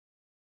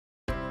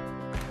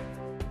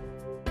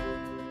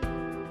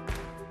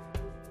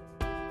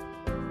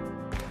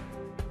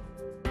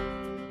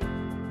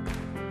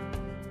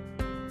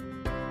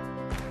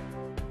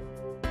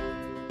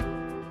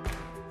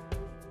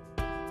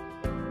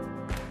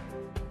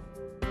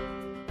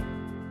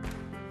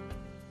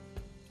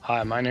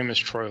Hi, my name is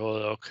Troy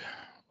Holyoak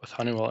with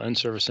Honeywell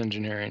In-Service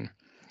Engineering,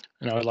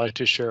 and I would like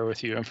to share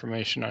with you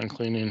information on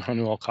cleaning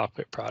Honeywell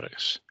Cockpit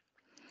products.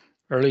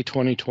 Early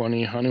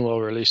 2020, Honeywell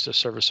released a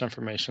service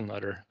information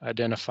letter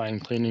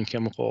identifying cleaning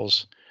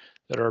chemicals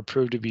that are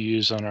approved to be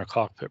used on our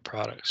cockpit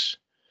products.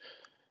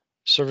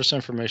 Service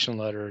information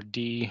letter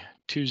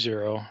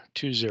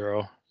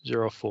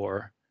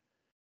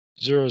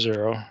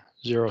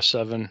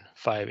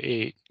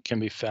D202004000758 can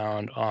be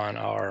found on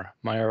our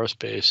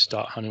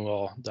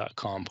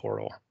myaerospace.honeywell.com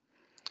portal.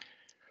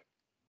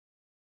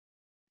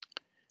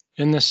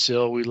 In this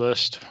seal, we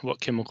list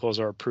what chemicals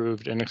are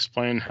approved and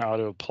explain how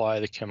to apply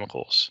the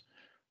chemicals,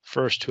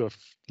 first to a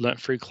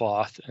lint-free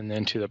cloth and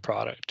then to the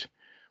product.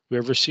 We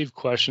have received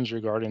questions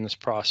regarding this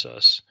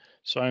process,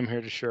 so I'm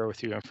here to share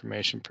with you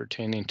information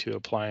pertaining to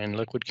applying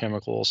liquid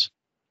chemicals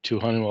to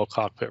Honeywell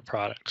cockpit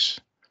products.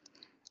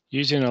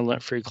 Using a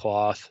lint-free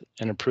cloth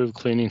and approved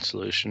cleaning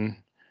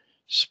solution,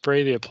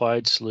 spray the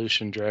applied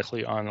solution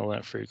directly on the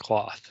lint-free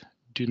cloth.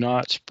 Do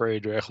not spray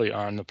directly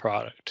on the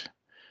product.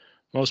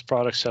 Most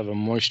products have a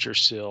moisture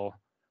seal,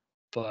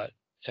 but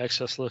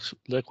excess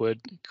liquid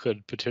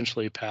could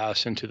potentially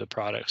pass into the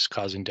products,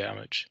 causing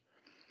damage.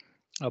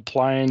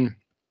 Applying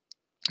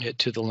it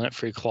to the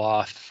lint-free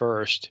cloth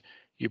first,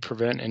 you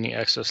prevent any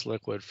excess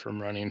liquid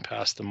from running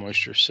past the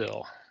moisture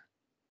seal.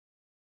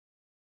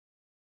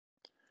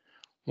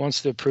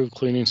 Once the approved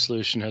cleaning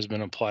solution has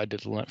been applied to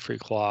the lint-free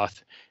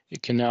cloth,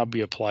 it can now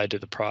be applied to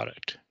the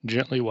product.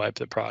 Gently wipe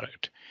the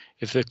product.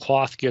 If the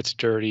cloth gets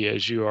dirty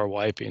as you are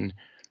wiping,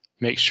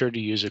 make sure to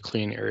use a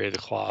clean area of the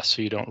cloth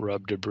so you don't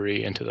rub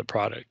debris into the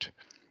product.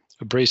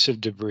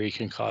 Abrasive debris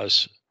can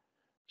cause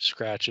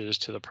scratches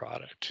to the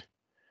product.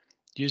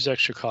 Use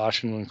extra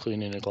caution when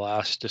cleaning a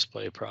glass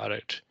display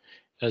product,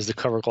 as the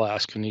cover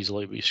glass can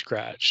easily be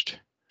scratched.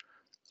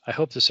 I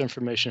hope this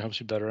information helps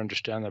you better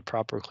understand the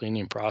proper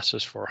cleaning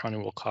process for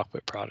Honeywell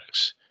cockpit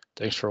products.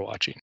 Thanks for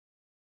watching.